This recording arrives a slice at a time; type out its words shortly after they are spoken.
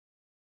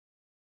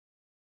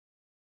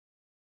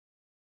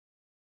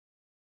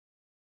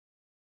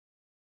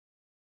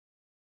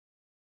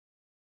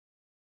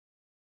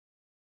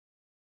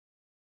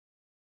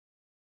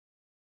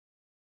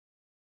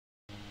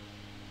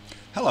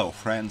Hello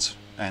friends,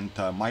 and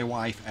my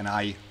wife and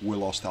we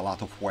lost a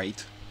lot of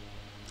weight.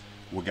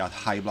 We got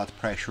high blood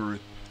pressure,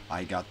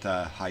 I got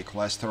high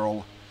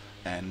cholesterol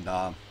and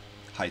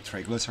high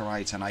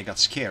triglycerides, and I got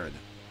scared.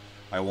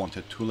 I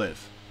wanted to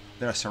live.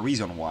 There's a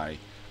reason why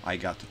I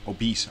got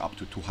obese up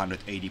to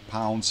 280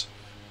 pounds,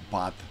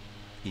 but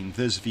in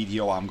this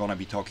video I'm gonna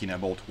be talking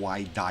about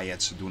why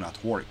diets do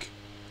not work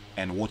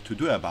and what to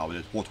do about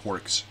it, what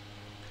works.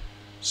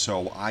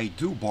 So I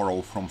do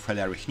borrow from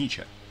Friedrich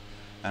Nietzsche,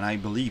 and I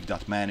believe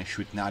that man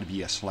should not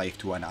be a slave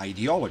to an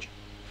ideology.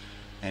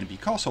 And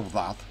because of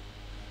that,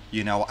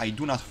 I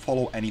do not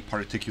follow any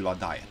particular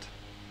diet.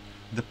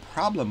 The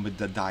problem with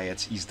the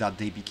diets is that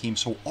they became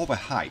so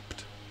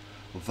overhyped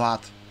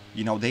that,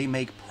 they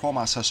make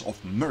promises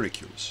of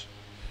miracles.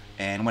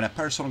 And when a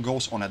person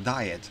goes on a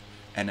diet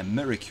and a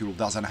miracle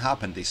doesn't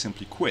happen, they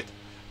simply quit.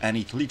 And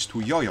it leads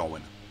to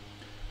yo-yoing,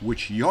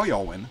 which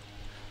yo-yoing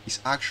is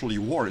actually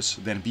worse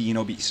than being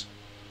obese.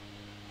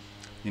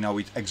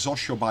 It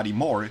exhausts your body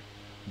more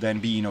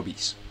than being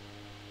obese.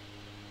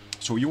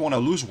 So you want to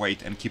lose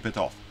weight and keep it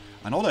off.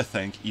 Another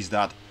thing is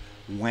that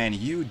when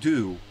you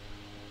do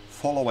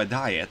follow a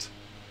diet,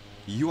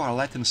 you are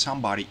letting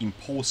somebody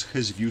impose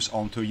his views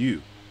onto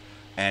you.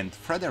 And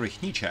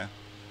Friedrich Nietzsche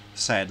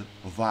said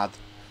that,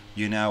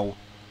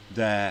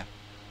 the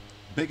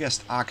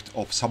biggest act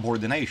of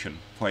subordination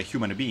for a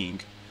human being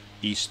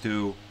is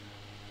to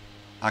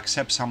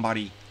accept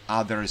somebody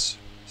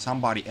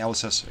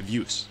else's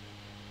views.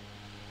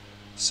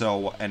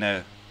 So, and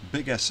a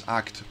biggest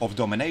act of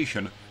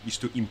domination is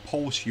to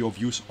impose your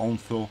views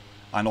onto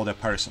another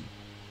person.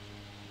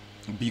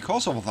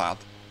 Because of that,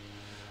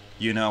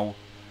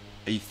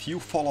 if you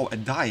follow a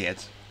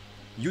diet,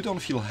 you don't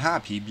feel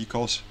happy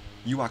because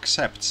you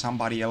accept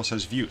somebody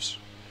else's views.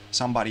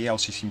 Somebody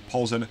else is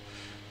imposing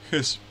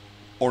his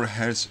or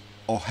her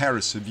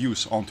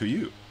views onto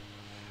you.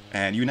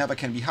 And you never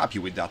can be happy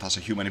with that as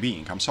a human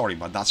being. I'm sorry,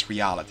 but that's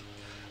reality.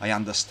 I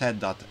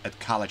understand that at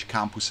college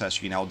campuses,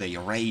 they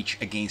rage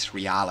against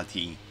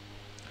reality.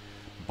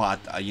 But,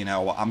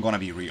 I'm gonna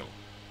be real.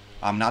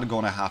 I'm not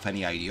gonna have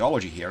any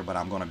ideology here, but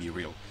I'm gonna be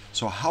real.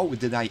 So how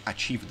did I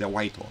achieve the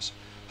weight loss?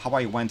 How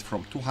I went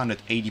from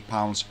 280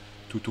 pounds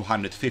to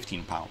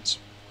 215 pounds?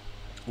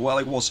 Well,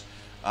 it was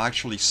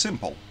actually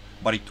simple,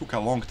 but it took a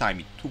long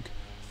time. It took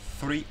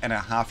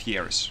 3.5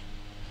 years.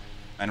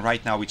 And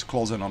right now it's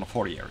closing on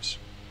 4 years.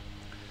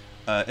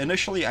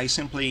 Initially,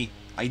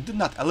 I did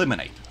not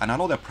eliminate. And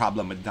another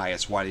problem with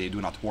diets, why they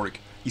do not work,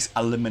 is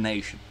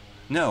elimination.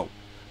 No,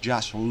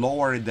 just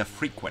lower the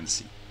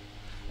frequency.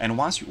 And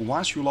once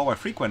you lower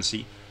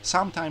frequency,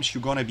 sometimes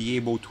you're gonna be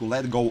able to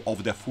let go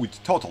of the food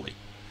totally.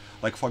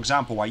 Like, for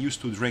example, I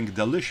used to drink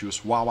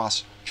delicious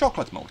Wawa's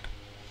chocolate milk,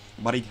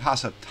 but it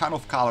has a ton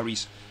of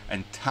calories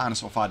and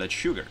tons of added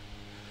sugar.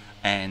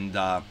 And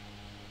I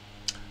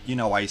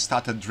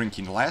started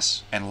drinking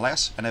less and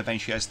less, and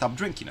eventually I stopped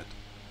drinking it.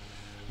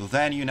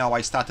 Then,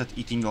 I started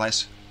eating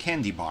less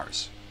candy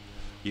bars,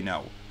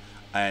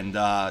 and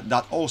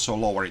that also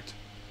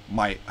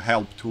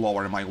helped to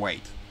lower my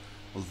weight.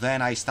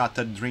 Then I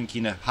started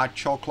drinking hot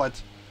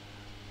chocolate,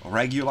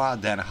 regular,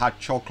 then hot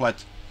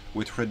chocolate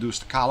with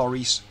reduced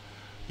calories,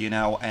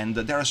 and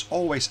there's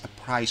always a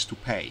price to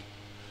pay.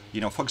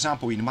 For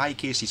example, in my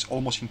case, it's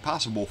almost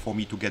impossible for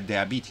me to get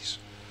diabetes,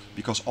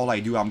 because all I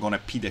do, I'm gonna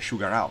pee the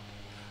sugar out.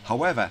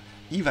 However,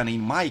 even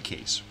in my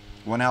case,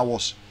 when I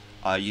was,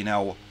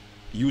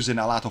 using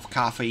a lot of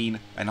caffeine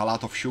and a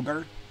lot of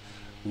sugar,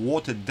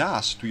 what it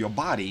does to your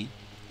body,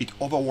 it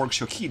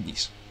overworks your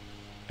kidneys.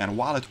 And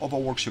while it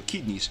overworks your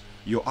kidneys,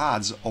 your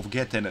odds of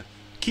getting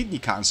kidney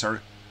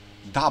cancer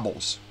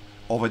doubles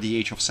over the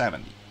age of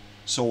 70.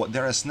 So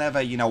there is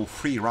never,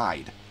 free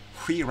ride.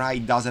 Free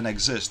ride doesn't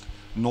exist,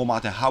 no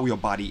matter how your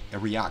body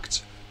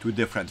reacts to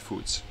different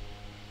foods.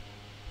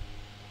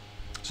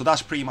 So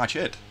that's pretty much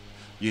it.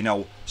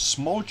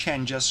 Small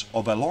changes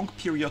over a long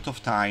period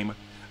of time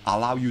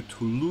allow you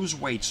to lose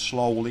weight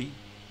slowly,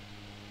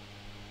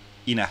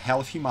 in a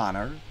healthy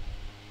manner,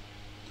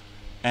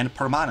 and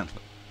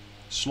permanently.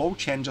 Slow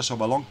changes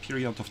over a long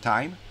period of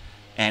time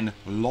and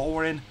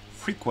lowering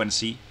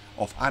frequency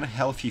of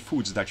unhealthy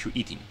foods that you're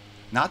eating.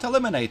 Not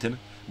eliminating,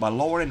 but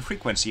lowering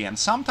frequency, and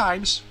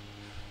sometimes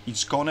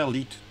it's gonna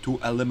lead to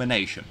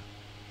elimination.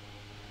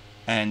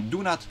 And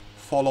do not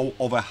follow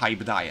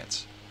overhyped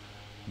diets,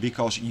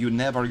 because you're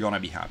never gonna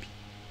be happy.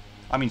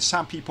 I mean,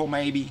 some people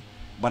maybe,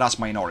 but that's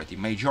minority.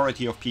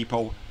 Majority of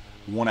people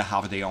want to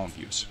have their own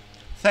views.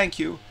 Thank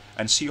you,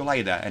 and see you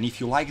later. And if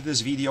you like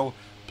this video,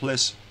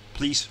 please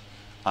press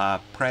a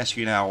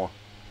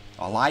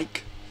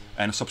like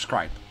and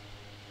subscribe.